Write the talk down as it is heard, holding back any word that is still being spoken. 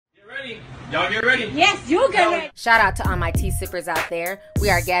Y'all get ready? Yes, you get ready. Shout out to all my tea sippers out there. We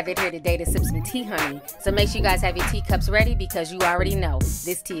are gathered here today to sip some tea, honey. So make sure you guys have your teacups ready because you already know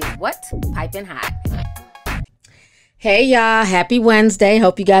this tea is what? Piping hot. Hey y'all, happy Wednesday.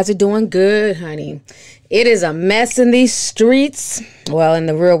 Hope you guys are doing good, honey. It is a mess in these streets. Well, in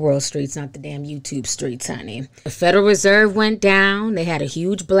the real world streets, not the damn YouTube streets, honey. The Federal Reserve went down. They had a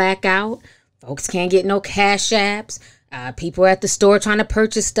huge blackout. Folks can't get no cash apps. People at the store trying to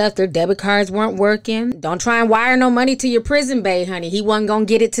purchase stuff. Their debit cards weren't working. Don't try and wire no money to your prison bae, honey. He wasn't gonna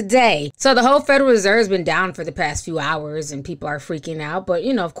get it today. So the whole Federal Reserve's been down for the past few hours and people are freaking out. But,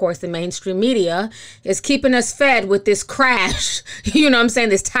 you know, of course, the mainstream media is keeping us fed with this crash. You know what I'm saying?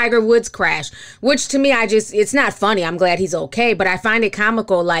 This Tiger Woods crash, which to me, it's not funny. I'm glad he's okay. But I find it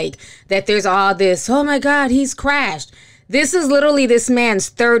comical, like, that there's all this, oh my God, he's crashed. This is literally this man's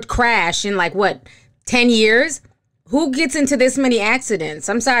third crash in like, what, 10 years? Who gets into this many accidents?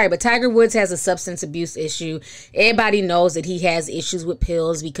 I'm sorry, but Tiger Woods has a substance abuse issue. Everybody knows that he has issues with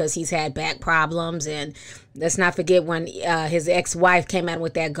pills because he's had back problems. And let's not forget when his ex-wife came out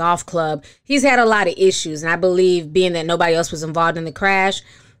with that golf club. He's had a lot of issues. And I believe, being that nobody else was involved in the crash,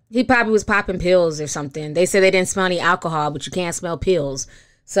 he probably was popping pills or something. They said they didn't smell any alcohol, but you can't smell pills.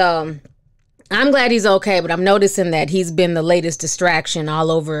 So I'm glad he's okay, but I'm noticing that he's been the latest distraction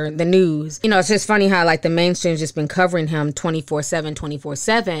all over the news. You know, it's just funny how, like, the mainstream's just been covering him 24/7,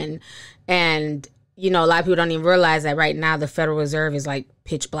 24/7. And, you know, a lot of people don't even realize that right now the Federal Reserve is, like,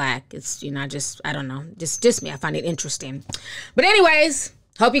 pitch black. It's, you know, I don't know. Just me. I find it interesting. But anyways,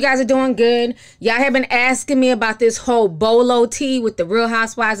 hope you guys are doing good. Y'all have been asking me about this whole Bolo tea with the Real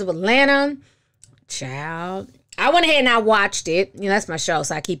Housewives of Atlanta. Child, I went ahead and I watched it. You know, that's my show,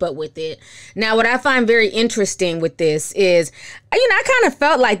 so I keep up with it. Now, what I find very interesting with this is, you know, I kind of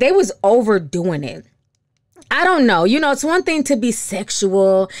felt like they was overdoing it. I don't know. You know, it's one thing to be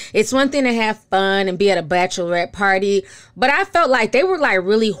sexual. It's one thing to have fun and be at a bachelorette party. But I felt like they were, like,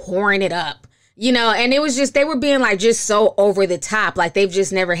 really whoring it up. You know, and it was just, they were being, like, just so over the top. Like, they've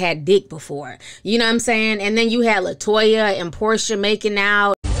just never had dick before. You know what I'm saying? And then you had LaToya and Porsha making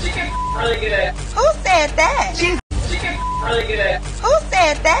out. Really good at. Who said that? Really good at. Who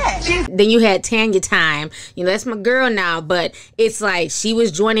said that? Then you had Tanya Time. You know, that's my girl now, but it's like she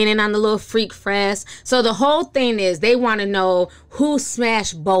was joining in on the little freak fest. So the whole thing is they want to know who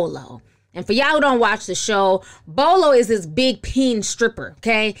smashed Bolo. And for y'all who don't watch the show, Bolo is this big peen stripper,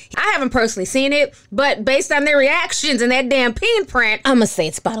 okay? I haven't personally seen it, but based on their reactions and that damn peen print, I'm gonna say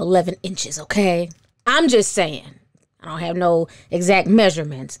it's about 11 inches, okay? I'm just saying. I don't have no exact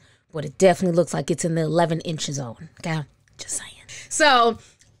measurements, but it definitely looks like it's in the 11 inch zone. Okay, just saying. So,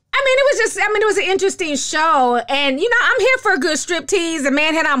 I mean, it was an interesting show. And, you know, I'm here for a good striptease. The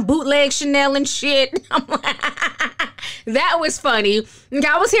man had on bootleg Chanel and shit. That was funny.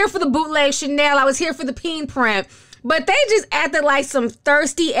 I was here for the bootleg Chanel. I was here for the peen print. But they just acted like some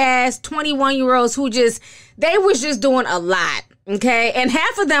thirsty ass 21-year-olds who they was just doing a lot. Okay, and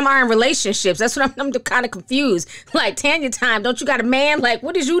half of them are in relationships. That's what I'm kind of confused. Like, Tanya Time, don't you got a man? Like,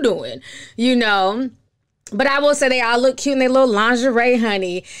 what is you doing? You know? But I will say they all look cute in their little lingerie,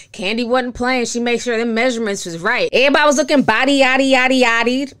 honey. Candy wasn't playing. She made sure the measurements was right. Everybody was looking body, yaddy, yaddy,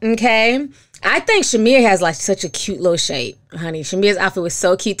 yaddy. Okay? I think Shamir has, like, such a cute little shape, honey. Shamir's outfit was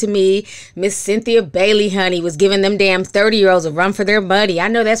so cute to me. Miss Cynthia Bailey, honey, was giving them damn 30-year-olds a run for their money. I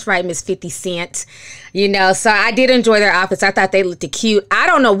know that's right, Miss 50 Cent. You know, so I did enjoy their outfits. I thought they looked cute. I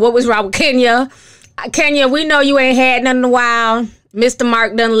don't know what was wrong with Kenya. Kenya, we know you ain't had nothing in a while. Mr.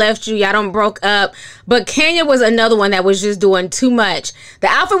 Mark done left you. Y'all done broke up. But Kenya was another one that was just doing too much. The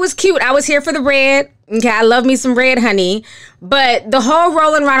outfit was cute. I was here for the red. Okay, I love me some red, honey. But the whole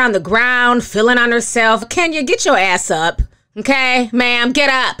rolling around on the ground, feeling on herself. Kenya, get your ass up. Okay, ma'am, get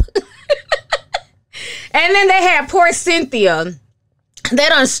up. And then they had poor Cynthia. They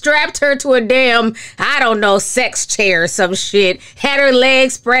done strapped her to a damn, I don't know, sex chair or some shit. Had her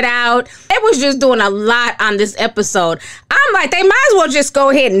legs spread out. It was just doing a lot on this episode. I'm like, they might as well just go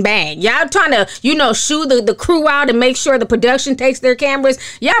ahead and bang. Y'all trying to, you know, shoo the crew out and make sure the production takes their cameras.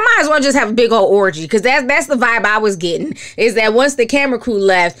 Y'all might as well just have a big old orgy. Because that's the vibe I was getting. Is that once the camera crew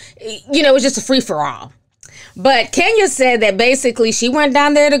left, you know, it was just a free-for-all. But Kenya said that basically she went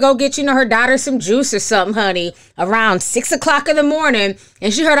down there to go get, you know, her daughter some juice or something, honey, around 6 o'clock in the morning.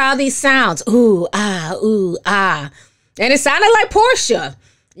 And she heard all these sounds. Ooh, ah, ooh, ah. And it sounded like Porsha.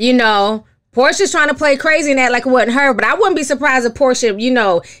 You know, Porsha's trying to play crazy and act like it wasn't her. But I wouldn't be surprised if Porsha, you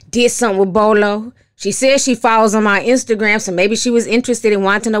know, did something with Bolo. She says she follows him on Instagram, so maybe she was interested and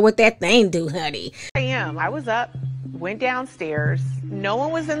wanted to know what that thing do, honey. I was up, went downstairs. No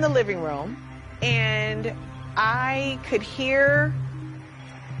one was in the living room. And I could hear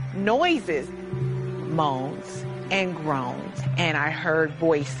noises, moans and groans, and I heard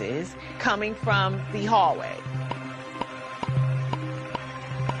voices coming from the hallway.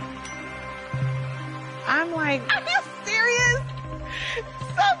 I'm like, are you serious?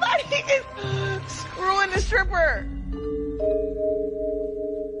 Somebody is screwing the stripper.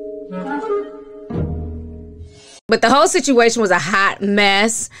 But the whole situation was a hot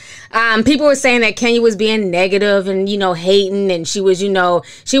mess. People were saying that Kenya was being negative and, you know, hating, and she was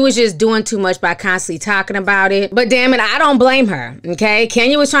just doing too much by constantly talking about it. But damn it, I don't blame her, okay?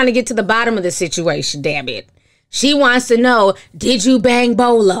 Kenya was trying to get to the bottom of the situation, damn it. She wants to know, did you bang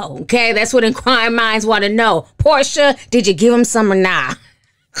Bolo? Okay, that's what inquiring minds want to know. Porsha, did you give him some or not?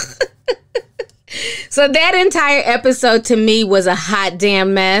 So that entire episode to me was a hot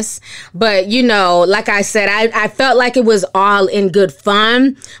damn mess. But, you know, like I said, I felt like it was all in good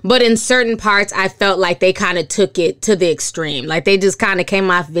fun. But in certain parts, I felt like they kind of took it to the extreme. Like they just kind of came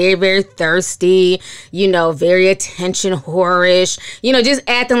off very, very thirsty, you know, very attention whorish, you know, just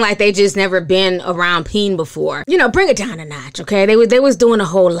acting like they just never been around peen before. You know, bring it down a notch, okay? They was doing a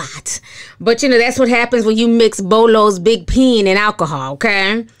whole lot. But, you know, that's what happens when you mix Bolo's big peen and alcohol,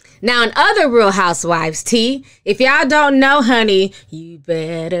 okay? Now, in other Real Housewives tea, if y'all don't know, honey, you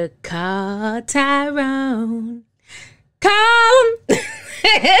better call Tyrone. Call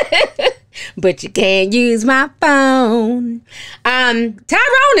him. But you can't use my phone.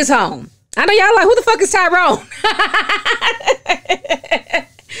 Tyrone is home. I know y'all like, who the fuck is Tyrone?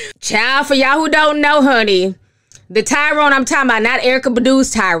 Child, for y'all who don't know, honey, the Tyrone I'm talking about, not Erykah Badu's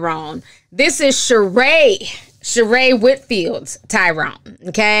Tyrone. This is Sheree Whitfield's Tyrone,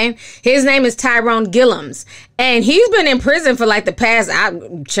 okay? His name is Tyrone Gillums, and he's been in prison for like the past,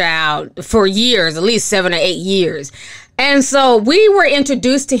 for years, at least 7 or 8 years. And so we were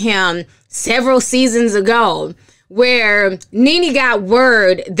introduced to him several seasons ago where Nene got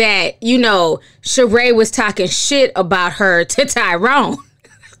word that, you know, Sheree was talking shit about her to Tyrone.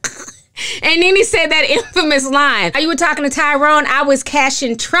 And Nene said that infamous line, "You were talking to Tyrone, I was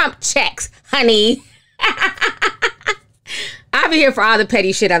cashing Trump checks, honey." I'll be here for all the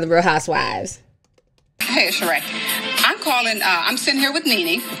petty shit on the Real Housewives. Hey, Sheree. I'm sitting here with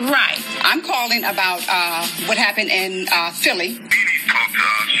Nene. Right. I'm calling about what happened in Philly. Nene talked to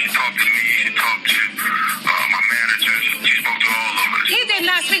us. She talked to me. She talked to my managers. She spoke to all of us. He did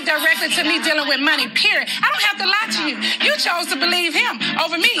not speak directly to me dealing with money, period. I don't have to lie to you. You chose to believe him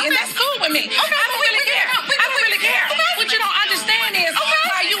over me, and that's cool with me. Okay, I don't really care. I don't really care. What you don't understand is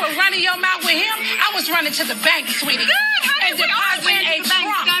while you were running your mouth with him, I was running to the bank, sweetie. And depositing a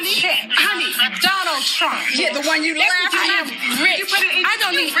Trump check. Honey, Donald Trump. Yeah, the one you laughed I am rich. I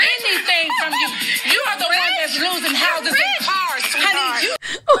don't need anything from you. You are the one that's losing houses and cars, sweetheart.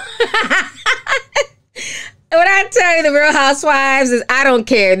 When I tell you the Real Housewives is, I don't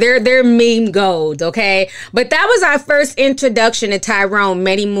care. They're meme gold, okay? But that was our first introduction to Tyrone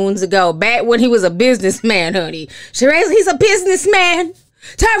many moons ago, back when he was a businessman, honey. Sheree, he's a businessman.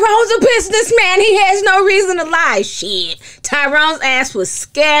 Tyrone's a businessman. He has no reason to lie. Shit. Tyrone's ass was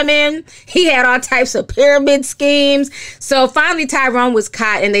scamming. He had all types of pyramid schemes. So finally Tyrone was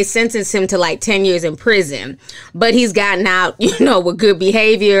caught and they sentenced him to like 10 years in prison. But he's gotten out, you know, with good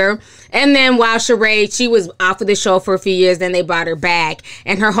behavior. And then while Sheree, she was off of the show for a few years, then they brought her back.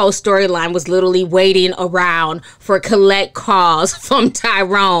 And her whole storyline was literally waiting around for collect calls from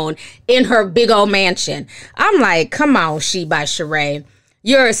Tyrone in her big old mansion. I'm like, come on, she by Sheree.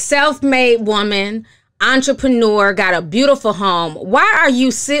 You're a self-made woman, entrepreneur, got a beautiful home. Why are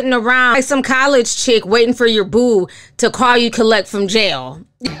you sitting around like some college chick waiting for your boo to call you collect from jail?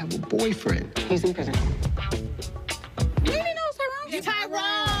 I have a boyfriend. He's in prison. You didn't know Tyrone?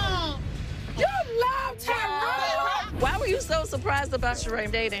 Tyrone! You love Tyrone! Why were you so surprised about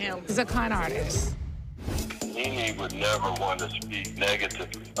Sheree dating him? He's a con artist. Nene would never want to speak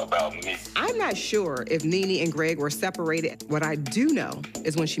negatively about me. I'm not sure if Nene and Greg were separated. What I do know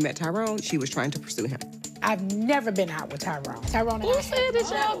is when she met Tyrone, she was trying to pursue him. I've never been out with Tyrone. Tyrone and Who I said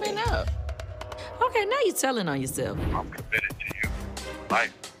that y'all been up? Okay, now you're telling on yourself. I'm committed to you.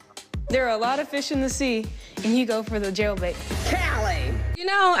 Life. There are a lot of fish in the sea, and you go for the jailbait. Callie! You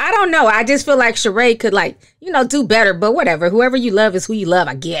know, I don't know. I just feel like Sheree could, like, you know, do better. But whatever. Whoever you love is who you love,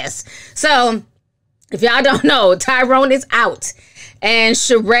 I guess. So, if y'all don't know, Tyrone is out. And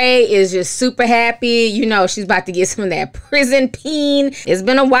Sheree is just super happy. You know, she's about to get some of that prison peen. It's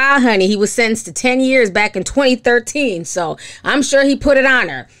been a while, honey. He was sentenced to 10 years back in 2013. So, I'm sure he put it on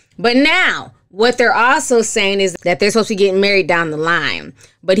her. But now, What they're also saying is that they're supposed to be getting married down the line.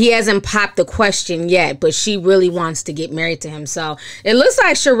 But he hasn't popped the question yet, but she really wants to get married to him. So it looks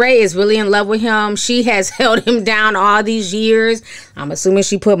like Sheree is really in love with him. She has held him down all these years. I'm assuming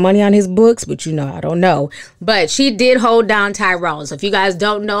she put money on his books, but you know, I don't know. But she did hold down Tyrone. So if you guys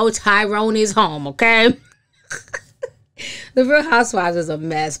don't know, Tyrone is home, okay? The Real Housewives is a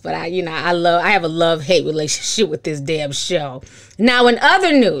mess, but I have a love-hate relationship with this damn show. Now, in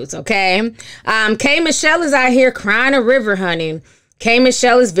other news, okay, K.Michelle is out here crying a river, honey.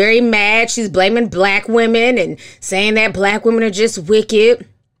 K.Michelle is very mad. She's blaming black women and saying that black women are just wicked.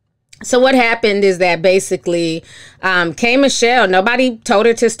 So what happened is that basically K.Michelle, nobody told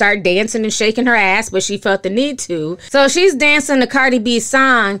her to start dancing and shaking her ass, but she felt the need to. So she's dancing to Cardi B's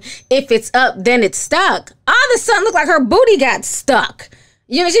song, If It's Up, Then It's Stuck. All of a sudden, looked like her booty got stuck.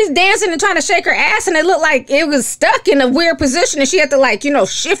 You know, she's dancing and trying to shake her ass, and it looked like it was stuck in a weird position, and she had to, like, you know,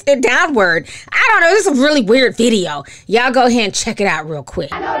 shift it downward. I don't know. This is a really weird video. Y'all go ahead and check it out real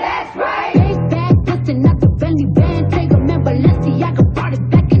quick. I know that's right.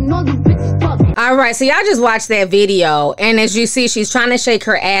 All right, so y'all just watched that video, and as you see, she's trying to shake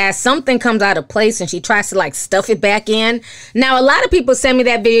her ass. Something comes out of place, and she tries to, like, stuff it back in. Now, a lot of people sent me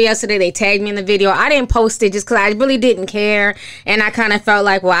that video yesterday. They tagged me in the video. I didn't post it just because I really didn't care, and I kind of felt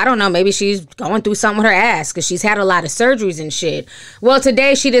like, well, I don't know, maybe she's going through something with her ass because she's had a lot of surgeries and shit. Well,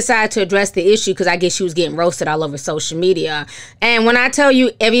 today, she decided to address the issue because I guess she was getting roasted all over social media. And when I tell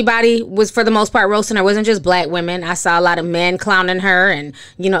you everybody was, for the most part, roasting her, it wasn't just black women. I saw a lot of men clowning her and,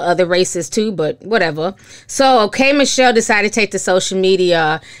 you know, other races too, but whatever. So K.Michelle decided to take to social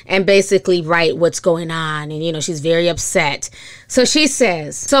media and basically write what's going on, and you know, she's very upset. So she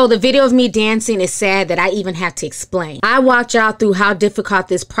says, so the video of me dancing is sad that I even have to explain. I walked y'all through how difficult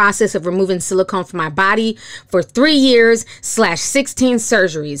this process of removing silicone from my body for 3 years / 16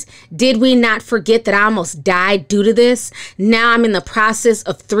 surgeries. Did we not forget that I almost died due to this? Now I'm in the process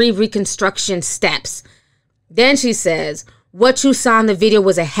of 3 reconstruction steps. Then she says, what you saw in the video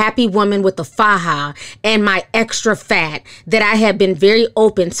was a happy woman with a faja and my extra fat that I have been very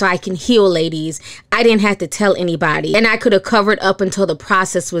open so I can heal, ladies. I didn't have to tell anybody, and I could have covered up until the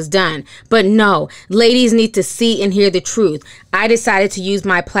process was done. But no, ladies need to see and hear the truth. I decided to use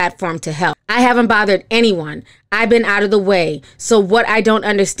my platform to help. I haven't bothered anyone. I've been out of the way. So what I don't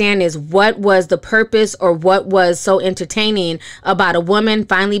understand is what was the purpose or what was so entertaining about a woman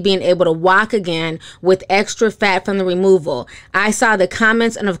finally being able to walk again with extra fat from the removal. I saw the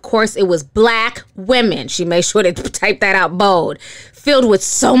comments, and of course it was black women. She made sure to type that out bold. Filled with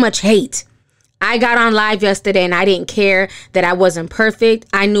so much hate. I got on live yesterday and I didn't care that I wasn't perfect.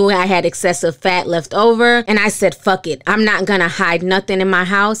 I knew I had excessive fat left over, and I said, fuck it. I'm not gonna hide nothing in my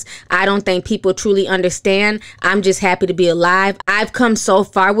house. I don't think people truly understand. I'm just happy to be alive. I've come so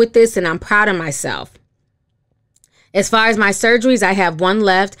far with this, and I'm proud of myself. As far as my surgeries, I have 1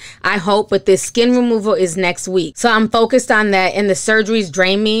 left, I hope, but this skin removal is next week. So I'm focused on that, and the surgeries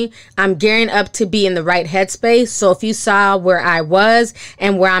drain me. I'm gearing up to be in the right headspace. So if you saw where I was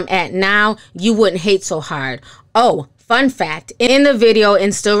and where I'm at now, you wouldn't hate so hard. Oh, fun fact, in the video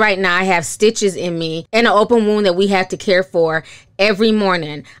and still right now, I have stitches in me and an open wound that we have to care for every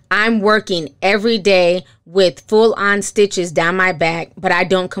morning. I'm working every day with full-on stitches down my back, but I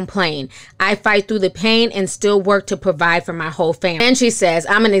don't complain. I fight through the pain and still work to provide for my whole family. And she says,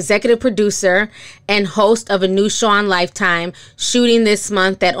 I'm an executive producer and host of a new show on Lifetime, shooting this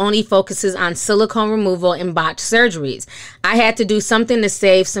month that only focuses on silicone removal and botched surgeries. I had to do something to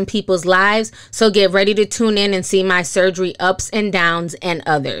save some people's lives, so get ready to tune in and see my surgery ups and downs and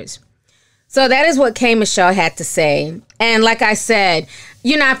others. So that is what K.Michelle had to say. And like I said,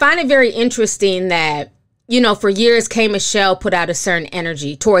 you know, I find it very interesting that, you know, for years, K.Michelle put out a certain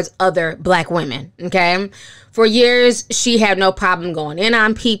energy towards other black women, okay? For years, she had no problem going in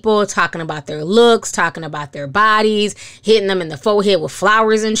on people, talking about their looks, talking about their bodies, hitting them in the forehead with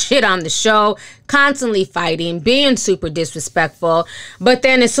flowers and shit on the show, constantly fighting, being super disrespectful. But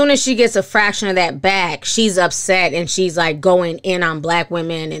then as soon as she gets a fraction of that back, she's upset and she's like going in on black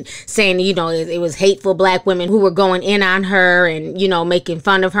women and saying, you know, it was hateful black women who were going in on her and, you know, making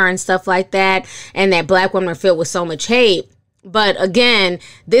fun of her and stuff like that. And that black women are filled with so much hate. But again,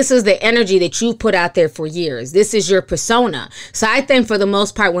 this is the energy that you put out there for years. This is your persona. So I think for the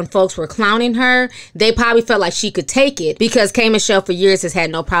most part, when folks were clowning her, they probably felt like she could take it because K.Michelle for years has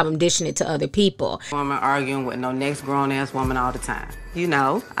had no problem dishing it to other people. Woman arguing with no next grown-ass woman all the time. You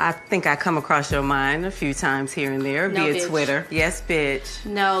know, I think I come across your mind a few times here and there, no, be it bitch. Twitter. Yes, bitch.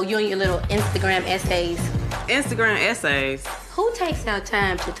 No, you and your little Instagram essays. Instagram essays? Who takes out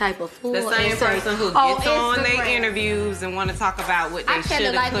time to type a full The same person who gets on their interviews and want to talk about what they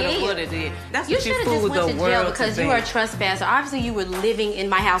should have, could have, would have did. That's you what you should have fooled just went the to jail world because to you are a think. trespasser. Obviously, you were living in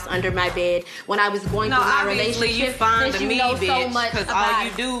my house under my bed when I was going through my relationship. You fond of me, know bitch, so much because about all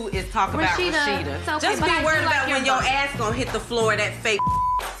you do is talk about Rashida. Okay, Just be worried about when your ass gonna hit the floor of that fake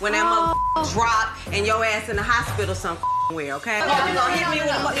when that mother drop and your ass in the hospital somewhere, okay? You gonna hit me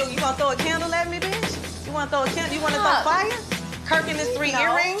with you gonna throw a candle at me, bitch? You wanna throw a candle? You wanna throw fire? Kirk and his 3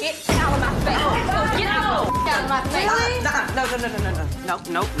 earrings? Get out of my face. Get out of my face.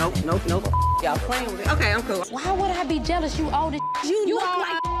 No. Y'all playing with it. Okay, I'm cool. Why would I be jealous? You old as You look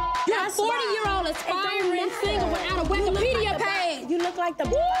like you're a 40-year-old aspiring singer without a Wikipedia page. You look like the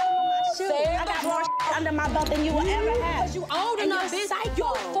bottom of my shoe. I got more under my belt than you will ever have. You old enough, bitch.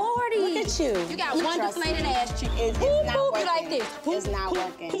 You're 40. Look at you. You got one deflated ass cheek. It's not working. Like this. It's not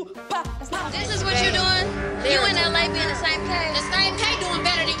working. This is what you're doing? You and LA be in the same cage? The same cage doing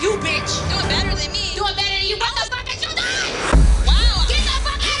better than you, bitch. Doing better than me. Doing better than you. What the fuck is you doing? Wow. Get the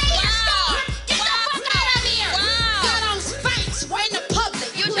fuck out of here, Storm. Get the fuck out of here. Wow. Got on Spanx. We're in the public.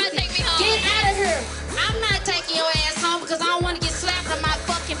 You try to take me home. Get out of here. I'm not taking your ass home because I don't want to get slapped on my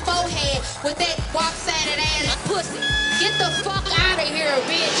fucking forehead with that lopsided ass pussy. Get the fuck out of here,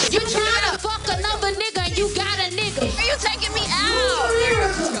 bitch. You trying to fuck another nigga and you got a nigga. Are you taking me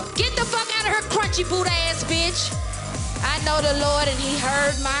out? Get the fuck out of her crunchy boot ass bitch. I know the Lord and he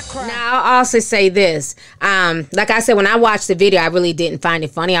heard my cry. Now, I'll also say this. Like I said, when I watched the video, I really didn't find it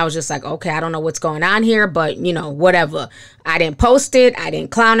funny. I was just like, okay, I don't know what's going on here, but, you know, whatever. I didn't post it. I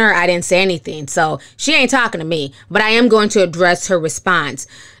didn't clown her. I didn't say anything. So she ain't talking to me, but I am going to address her response.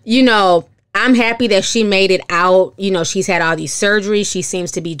 You know, I'm happy that she made it out. You know, she's had all these surgeries. She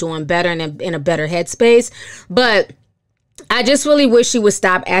seems to be doing better and in a better headspace. But I just really wish she would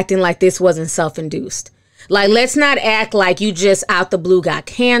stop acting like this wasn't self-induced. Like, let's not act like you just out the blue got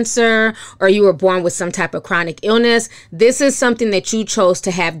cancer or you were born with some type of chronic illness. This is something that you chose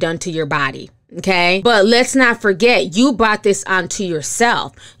to have done to your body. Okay, but let's not forget, you brought this onto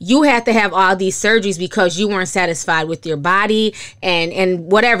yourself. You had to have all these surgeries because you weren't satisfied with your body and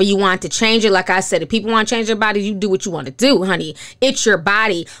whatever you want to change it. Like I said, if people want to change their body, you do what you want to do, honey. It's your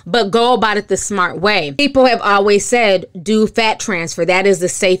body, but go about it the smart way. People have always said, do fat transfer. That is the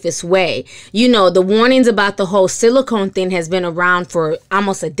safest way. You know, the warnings about the whole silicone thing has been around for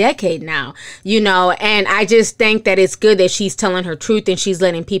almost a decade now, you know, and I just think that it's good that she's telling her truth and she's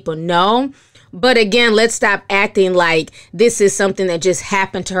letting people know. But again, let's stop acting like this is something that just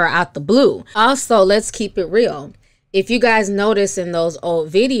happened to her out the blue. Also, let's keep it real. If you guys notice in those old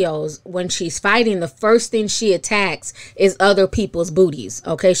videos, when she's fighting, the first thing she attacks is other people's booties.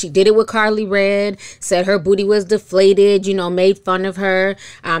 Okay, she did it with Carly Red, said her booty was deflated, you know, made fun of her.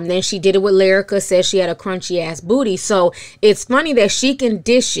 Then she did it with Lyrica, said she had a crunchy ass booty. So it's funny that she can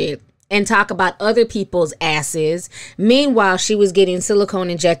dish it and talk about other people's asses. Meanwhile, she was getting silicone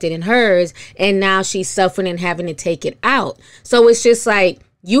injected in hers, and now she's suffering and having to take it out. So it's just like,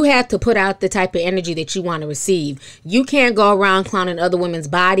 you have to put out the type of energy that you want to receive. You can't go around clowning other women's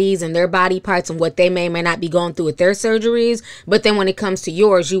bodies and their body parts and what they may not be going through with their surgeries. But then when it comes to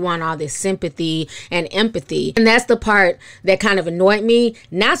yours, you want all this sympathy and empathy. And that's the part that kind of annoyed me.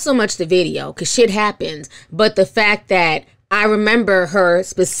 Not so much the video, because shit happens, but the fact that I remember her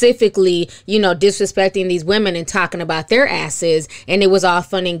specifically, you know, disrespecting these women and talking about their asses, and it was all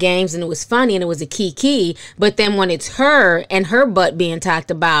fun and games and it was funny and it was a key. But then when it's her and her butt being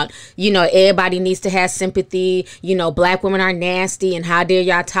talked about, you know, everybody needs to have sympathy, you know, black women are nasty and how dare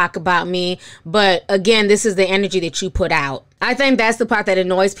y'all talk about me. But again, this is the energy that you put out. I think that's the part that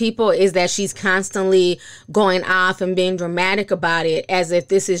annoys people, is that she's constantly going off and being dramatic about it as if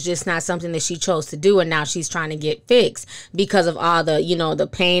this is just not something that she chose to do and now she's trying to get fixed because of all the, you know, the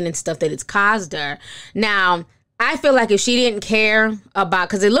pain and stuff that it's caused her. Now, I feel like if she didn't care about,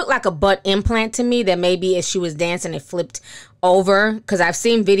 because it looked like a butt implant to me, that maybe if she was dancing it flipped over, because I've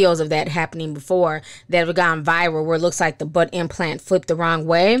seen videos of that happening before that have gone viral where it looks like the butt implant flipped the wrong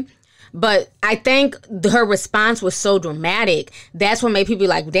way. But I think her response was so dramatic. That's what made people be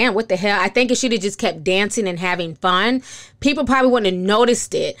like, damn, what the hell? I think if she'd have just kept dancing and having fun, people probably wouldn't have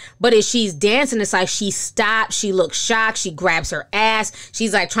noticed it. But if she's dancing, it's like she stopped, she looks shocked, she grabs her ass,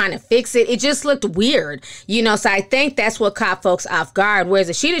 she's like trying to fix it. It just looked weird, you know? So I think that's what caught folks off guard. Whereas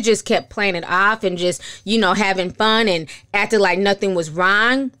if she'd have just kept playing it off and just, you know, having fun and acted like nothing was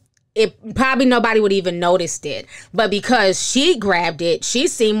wrong, it probably nobody would even noticed it. But because she grabbed it, she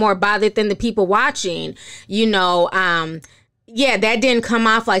seemed more bothered than the people watching, you know. Yeah, that didn't come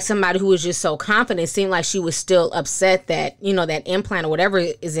off like somebody who was just so confident. It seemed like she was still upset that, you know, that implant or whatever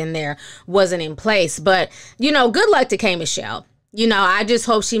is in there wasn't in place. But, you know, good luck to K. Michelle. You know, I just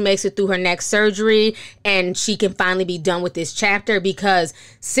hope she makes it through her next surgery and she can finally be done with this chapter, because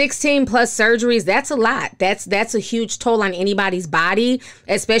 16 plus surgeries, that's a lot. That's a huge toll on anybody's body,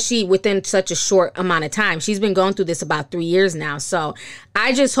 especially within such a short amount of time. She's been going through this about 3 years now. So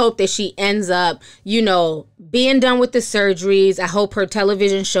I just hope that she ends up, you know, being done with the surgeries. I hope her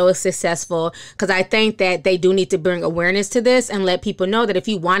television show is successful, because I think that they do need to bring awareness to this and let people know that if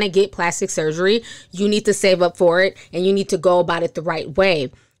you want to get plastic surgery, you need to save up for it and you need to go about it the right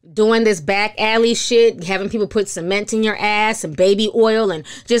way. Doing this back alley shit, having people put cement in your ass and baby oil and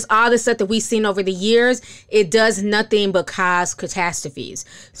just all the stuff that we've seen over the years, it does nothing but cause catastrophes.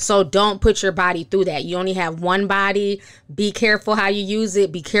 So don't put your body through that. You only have one body. Be careful how you use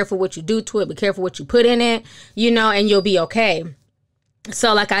it. Be careful what you do to it. Be careful what you put in it, you know, and you'll be okay.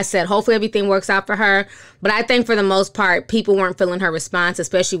 So like I said, hopefully everything works out for her. But I think for the most part, people weren't feeling her response,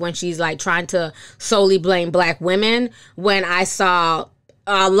 especially when she's like trying to solely blame black women. When I saw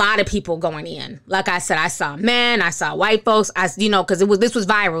a lot of people going in. Like I said, I saw men, I saw white folks, you know, because this was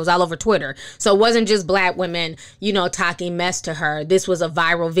viral. It was all over Twitter. So it wasn't just black women, you know, talking mess to her. This was a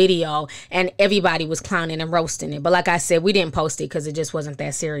viral video and everybody was clowning and roasting it. But like I said, we didn't post it because it just wasn't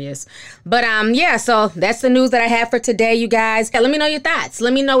that serious. But yeah, so that's the news that I have for today, you guys. Let me know your thoughts.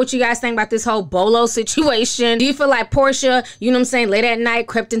 Let me know what you guys think about this whole Bolo situation. Do you feel like Porsha, you know what I'm saying, late at night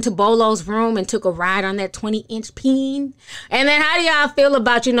crept into Bolo's room and took a ride on that 20-inch peen? And then how do y'all feel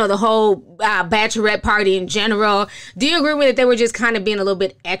about, you know, the whole bachelorette party in general? Do you agree with it? They were just kind of being a little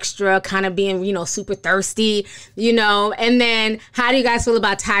bit extra, kind of being, you know, super thirsty, you know? And then how do you guys feel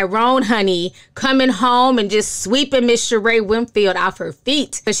about Tyrone, honey, coming home and just sweeping Miss Sheree Winfield off her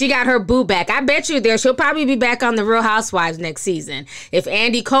feet? So she got her boo back. I bet you she'll probably be back on the Real Housewives next season. If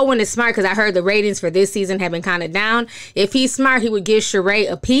Andy Cohen is smart, because I heard the ratings for this season have been kind of down. If he's smart, he would give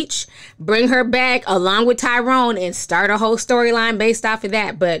Sheree a peach, bring her back along with Tyrone, and start a whole storyline based off of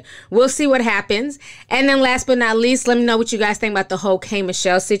that. But we'll see what happens. And then last but not least, let me know what you guys think about the whole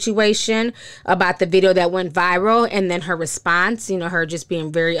K.Michelle situation, about the video that went viral and then her response, you know, her just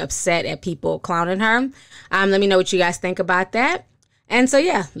being very upset at people clowning her. Let me know what you guys think about that. And so,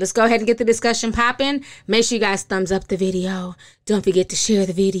 yeah, let's go ahead and get the discussion popping. Make sure you guys thumbs up the video. Don't forget to share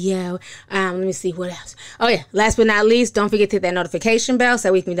the video. Let me see what else. Oh, yeah, last but not least, don't forget to hit that notification bell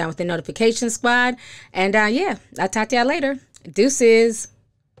so we can be done with the notification squad. And, yeah, I'll talk to y'all later. Deuces.